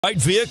Right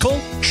vehicle?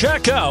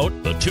 Check out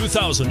the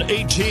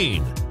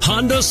 2018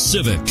 Honda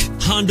Civic.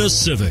 Honda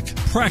Civic.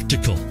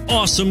 Practical,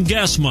 awesome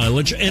gas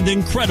mileage, and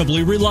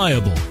incredibly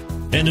reliable.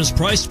 And is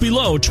priced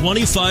below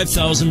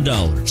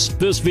 $25,000.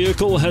 This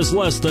vehicle has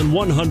less than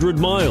 100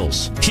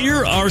 miles.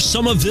 Here are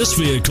some of this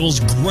vehicle's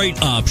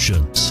great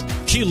options: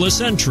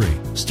 keyless entry,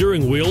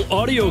 steering wheel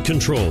audio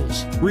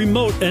controls,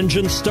 remote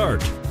engine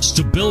start,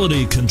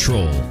 stability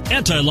control,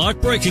 anti-lock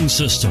braking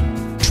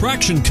system,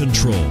 traction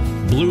control,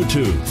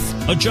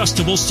 Bluetooth,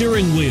 adjustable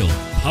steering wheel,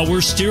 power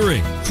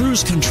steering,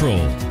 cruise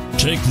control.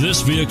 Take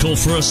this vehicle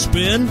for a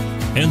spin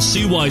and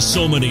see why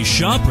so many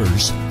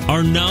shoppers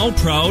are now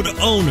proud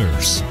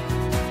owners.